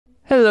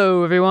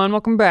Hello everyone,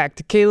 welcome back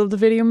to Caleb the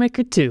Video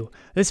Maker 2.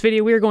 This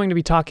video we are going to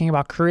be talking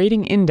about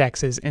creating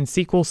indexes in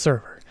SQL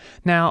Server.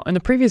 Now, in the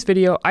previous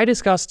video, I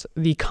discussed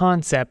the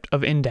concept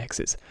of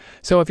indexes.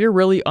 So if you're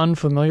really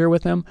unfamiliar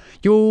with them,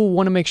 you'll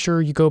want to make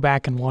sure you go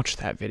back and watch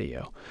that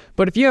video.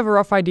 But if you have a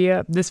rough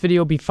idea, this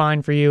video will be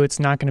fine for you. It's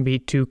not going to be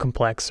too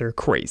complex or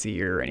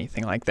crazy or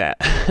anything like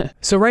that.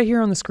 So right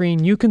here on the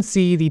screen, you can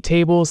see the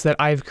tables that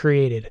I've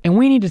created. And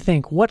we need to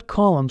think what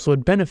columns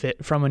would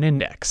benefit from an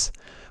index.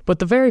 But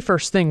the very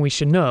first thing we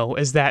should know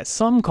is that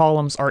some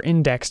columns are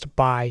indexed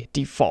by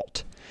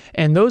default.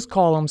 And those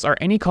columns are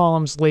any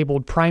columns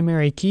labeled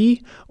primary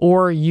key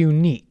or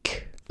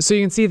unique. So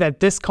you can see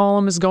that this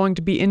column is going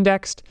to be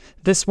indexed,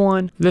 this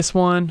one, this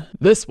one,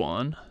 this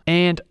one,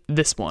 and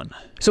this one.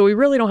 So we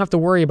really don't have to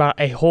worry about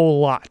a whole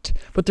lot,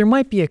 but there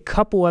might be a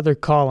couple other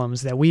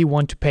columns that we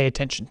want to pay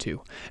attention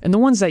to. And the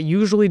ones that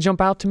usually jump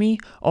out to me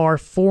are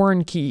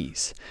foreign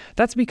keys.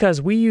 That's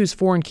because we use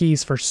foreign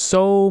keys for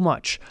so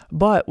much,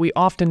 but we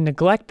often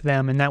neglect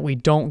them in that we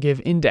don't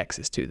give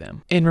indexes to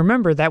them. And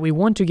remember that we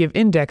want to give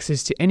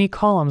indexes to any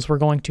columns we're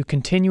going to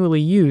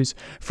continually use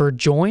for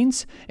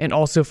joins and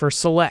also for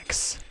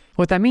selects.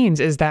 What that means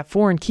is that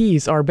foreign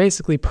keys are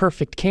basically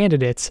perfect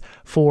candidates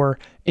for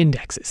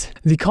indexes.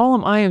 The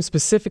column I am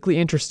specifically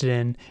interested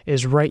in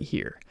is right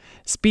here,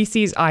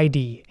 species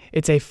ID.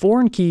 It's a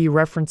foreign key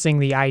referencing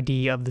the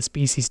ID of the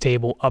species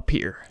table up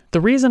here.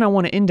 The reason I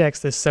want to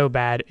index this so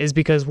bad is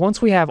because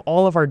once we have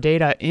all of our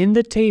data in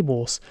the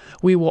tables,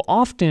 we will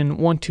often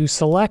want to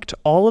select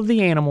all of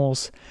the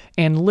animals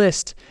and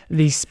list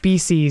the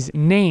species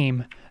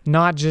name,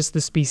 not just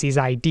the species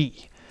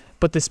ID.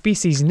 But the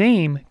species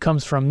name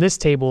comes from this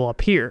table up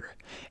here.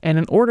 And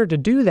in order to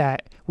do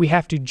that, we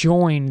have to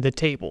join the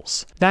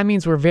tables. That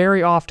means we're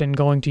very often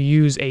going to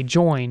use a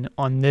join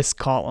on this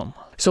column.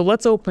 So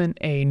let's open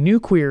a new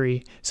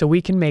query so we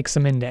can make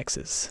some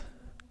indexes.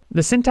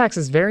 The syntax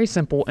is very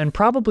simple and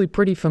probably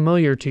pretty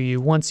familiar to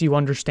you once you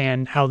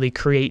understand how the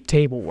create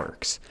table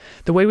works.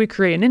 The way we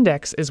create an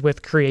index is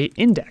with create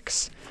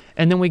index,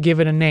 and then we give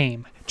it a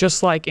name,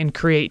 just like in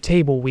create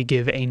table we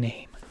give a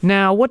name.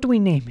 Now, what do we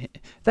name it?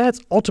 That's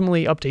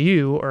ultimately up to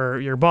you or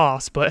your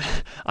boss, but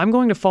I'm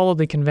going to follow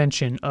the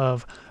convention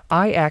of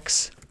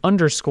IX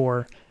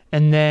underscore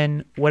and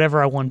then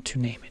whatever I want to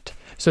name it.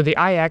 So the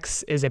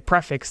IX is a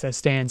prefix that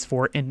stands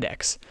for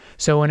index.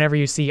 So whenever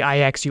you see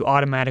IX, you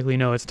automatically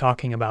know it's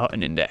talking about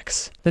an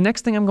index. The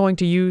next thing I'm going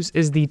to use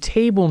is the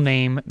table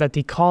name that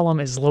the column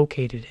is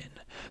located in.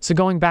 So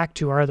going back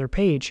to our other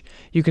page,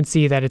 you can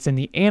see that it's in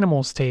the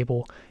animals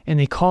table and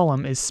the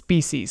column is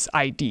species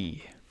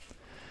ID.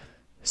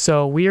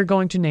 So we are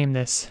going to name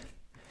this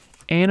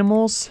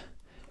animals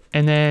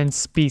and then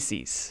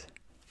species.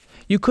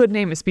 You could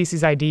name it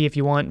species ID if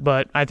you want,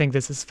 but I think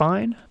this is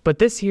fine. But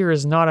this here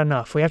is not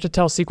enough. We have to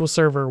tell SQL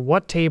Server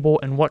what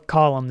table and what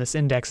column this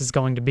index is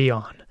going to be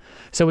on.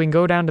 So we can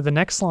go down to the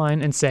next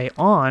line and say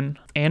on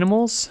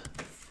animals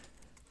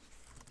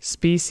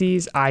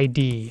species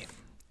ID.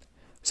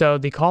 So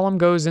the column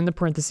goes in the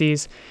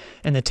parentheses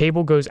and the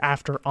table goes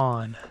after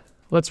on.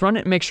 Let's run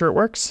it and make sure it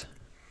works.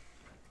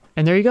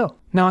 And there you go.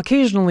 Now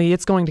occasionally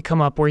it's going to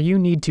come up where you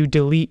need to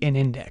delete an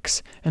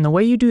index. And the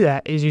way you do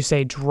that is you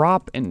say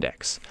drop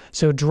index.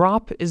 So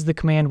drop is the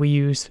command we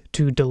use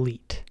to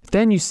delete.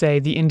 Then you say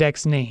the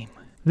index name.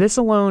 This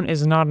alone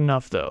is not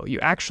enough though. You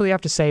actually have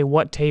to say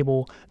what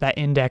table that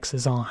index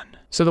is on.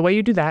 So the way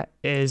you do that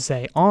is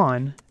say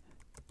on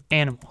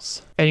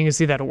animals. And you can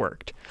see that it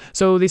worked.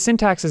 So the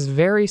syntax is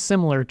very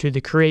similar to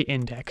the create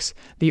index.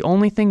 The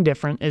only thing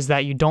different is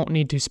that you don't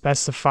need to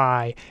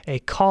specify a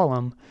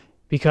column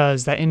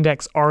because that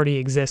index already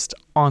exists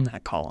on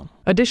that column.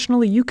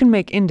 Additionally, you can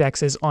make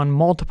indexes on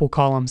multiple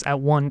columns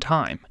at one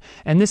time,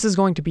 and this is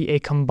going to be a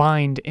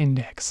combined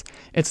index.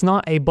 It's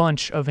not a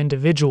bunch of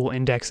individual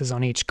indexes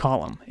on each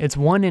column. It's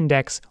one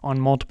index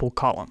on multiple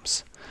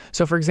columns.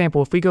 So for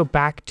example, if we go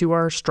back to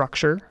our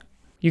structure,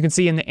 you can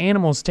see in the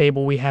animals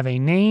table we have a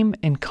name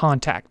and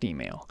contact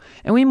email,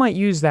 and we might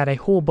use that a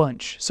whole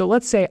bunch. So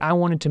let's say I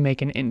wanted to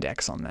make an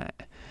index on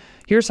that.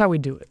 Here's how we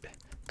do it.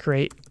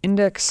 Create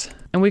index,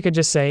 and we could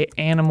just say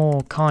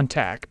animal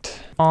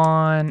contact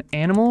on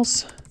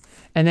animals,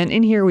 and then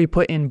in here we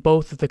put in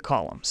both of the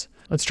columns.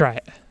 Let's try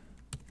it.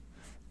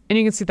 And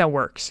you can see that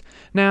works.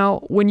 Now,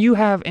 when you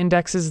have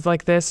indexes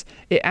like this,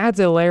 it adds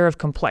a layer of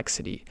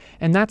complexity,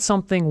 and that's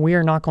something we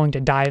are not going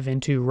to dive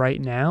into right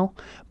now,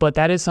 but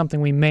that is something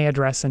we may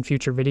address in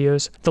future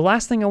videos. The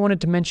last thing I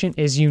wanted to mention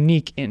is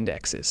unique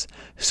indexes.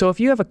 So if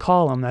you have a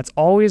column that's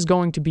always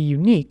going to be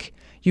unique,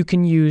 you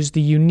can use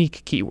the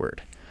unique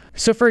keyword.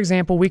 So for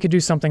example, we could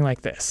do something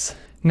like this.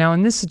 Now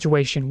in this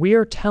situation, we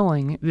are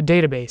telling the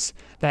database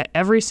that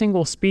every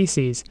single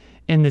species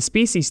in the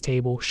species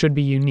table should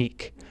be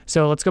unique.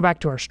 So let's go back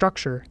to our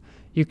structure.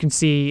 You can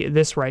see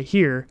this right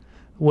here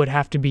would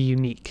have to be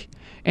unique.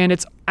 And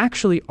it's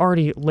actually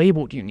already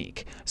labeled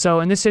unique. So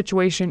in this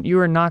situation, you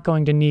are not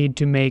going to need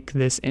to make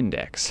this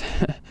index.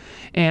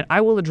 And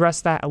I will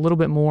address that a little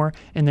bit more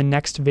in the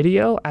next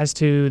video as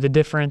to the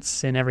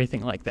difference and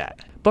everything like that.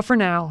 But for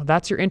now,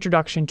 that's your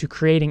introduction to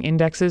creating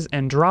indexes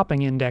and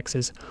dropping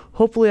indexes.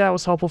 Hopefully that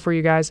was helpful for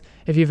you guys.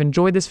 If you've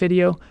enjoyed this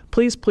video,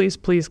 please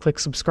click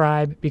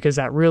subscribe because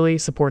that really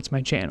supports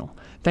my channel.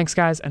 Thanks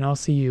guys, and I'll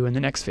see you in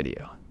the next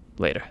video.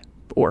 Later.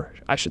 Or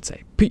I should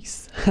say,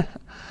 peace.